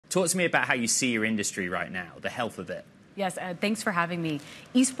Talk to me about how you see your industry right now, the health of it. Yes, thanks for having me.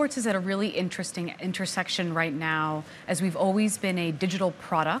 Esports is at a really interesting intersection right now, as we've always been a digital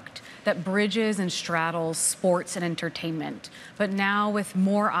product that bridges and straddles sports and entertainment. But now with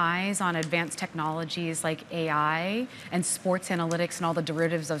more eyes on advanced technologies like AI and sports analytics and all the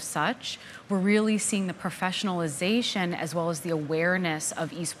derivatives of such, we're really seeing the professionalization as well as the awareness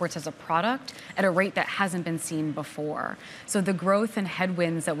of esports as a product at a rate that hasn't been seen before. So the growth and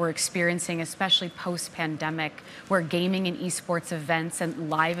headwinds that we're experiencing, especially post-pandemic, where gaming and esports events and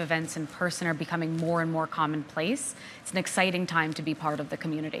live events in person are becoming more and more commonplace, it's an exciting time to be part of the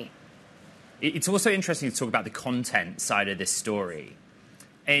community. It's also interesting to talk about the content side of this story.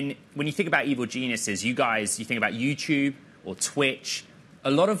 And when you think about evil geniuses, you think about YouTube or Twitch.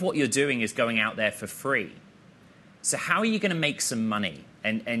 A lot of what you're doing is going out there for free. So how are you going to make some money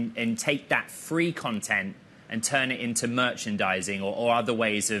and take that free content and turn it into merchandising or other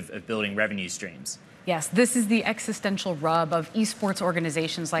ways of building revenue streams? Yes, this is the existential rub of esports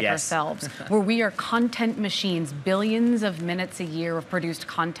organizations like ourselves, where we are content machines, billions of minutes a year of produced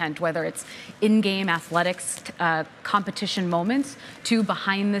content, whether it's in-game athletics, competition moments, to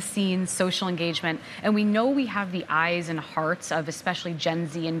behind-the-scenes social engagement. And we know we have the eyes and hearts of especially Gen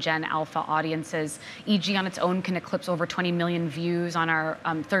Z and Gen Alpha audiences. EG on its own can eclipse over 20 million views on our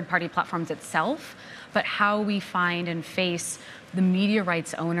third-party platforms itself. But how we find and face the media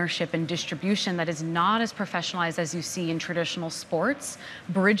rights ownership and distribution that is not as professionalized as you see in traditional sports,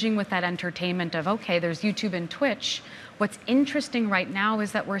 bridging with that entertainment of, okay, there's YouTube and Twitch. What's interesting right now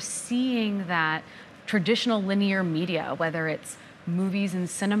is that we're seeing that traditional linear media, whether it's movies and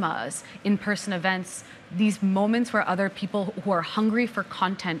cinemas, in-person events, these moments where other people who are hungry for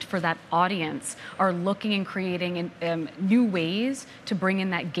content for that audience are looking and creating new ways to bring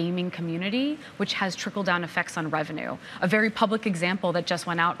in that gaming community, which has trickle-down effects on revenue. A very public example that just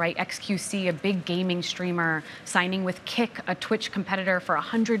went out, right? XQC, a big gaming streamer, signing with Kick, a Twitch competitor, for a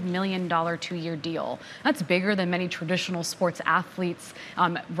 $100 million two-year deal. That's bigger than many traditional sports athletes'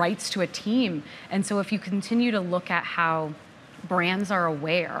 rights to a team. And so if you continue to look at how brands are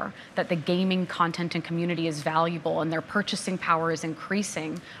aware that the gaming content and community is valuable and their purchasing power is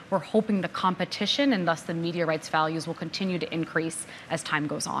increasing, we're hoping the competition and thus the media rights values will continue to increase as time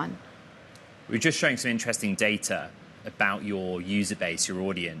goes on. We're just showing some interesting data about your user base, your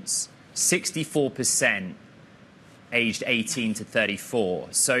audience. 64% aged 18 to 34.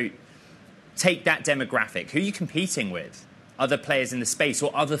 So take that demographic. Who are you competing with? Other players in the space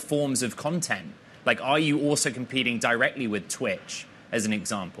or other forms of content? Like, are you also competing directly with Twitch, as an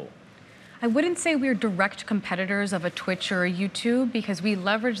example? I wouldn't say we're direct competitors of a Twitch or a YouTube because we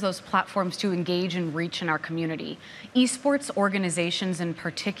leverage those platforms to engage and reach in our community. Esports organizations in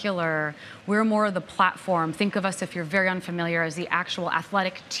particular, we're more of the platform. Think of us, if you're very unfamiliar, as the actual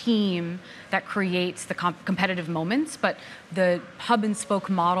athletic team that creates the competitive moments, but the hub and spoke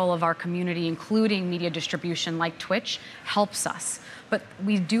model of our community, including media distribution like Twitch, helps us. But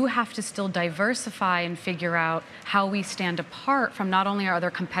we do have to still diversify and figure out how we stand apart from not only our other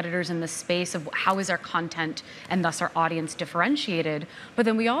competitors in the space of how is our content and thus our audience differentiated, but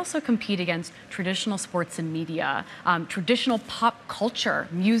then we also compete against traditional sports and media, traditional pop culture,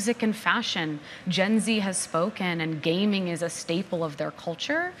 music and fashion. Gen Z has spoken and gaming is a staple of their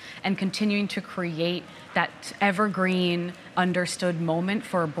culture, and continuing to create that evergreen, understood moment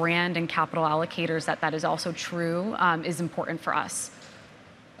for brand and capital allocators that is also true is important for us.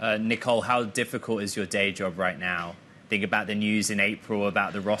 Nicole, how difficult is your day job right now? Think about the news in April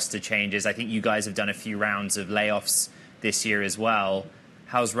about the roster changes. I think you guys have done a few rounds of layoffs this year as well.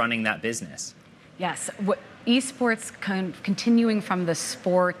 How's running that business? Yes. Esports continuing from the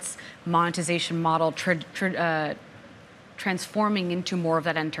sports monetization model, transforming into more of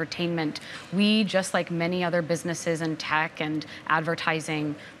that entertainment. We, just like many other businesses in tech and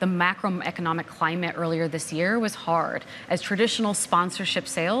advertising, the macroeconomic climate earlier this year was hard, as traditional sponsorship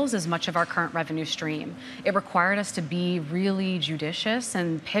sales is much of our current revenue stream. It required us to be really judicious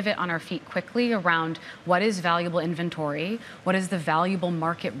and pivot on our feet quickly around what is valuable inventory, what is the valuable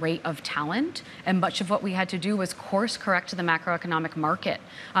market rate of talent, and much of what we had to do was course correct to the macroeconomic market.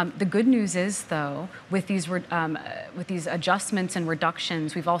 The good news is, though, with these adjustments and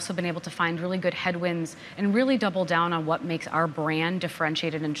reductions, we've also been able to find really good headwinds and really double down on what makes our brand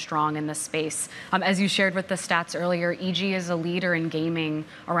differentiated and strong in this space. As you shared with the stats earlier, EG is a leader in gaming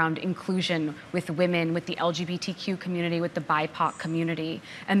around inclusion with women, with the LGBTQ community, with the BIPOC community.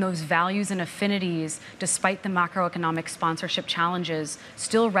 And those values and affinities, despite the macroeconomic sponsorship challenges,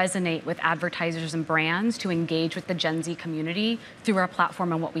 still resonate with advertisers and brands to engage with the Gen Z community through our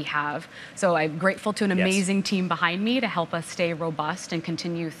platform and what we have. So I'm grateful to an amazing team behind me to help help us stay robust and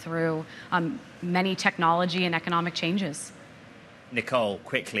continue through many technology and economic changes. Nicole,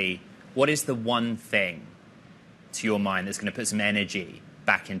 quickly, what is the one thing, to your mind, that's going to put some energy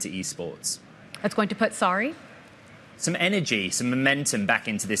back into esports? That's going to put, some energy, some momentum back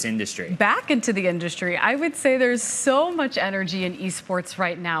into this industry. Back into the industry. I would say there's so much energy in esports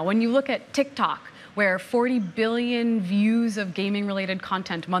right now. When you look at TikTok, where 40 billion views of gaming-related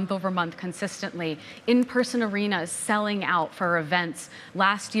content month over month consistently, in-person arenas selling out for events.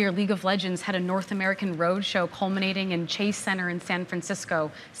 Last year, League of Legends had a North American roadshow culminating in Chase Center in San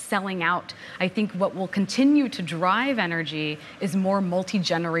Francisco, selling out. I think what will continue to drive energy is more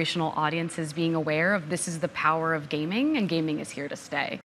multi-generational audiences being aware of this is the power of gaming, and gaming is here to stay.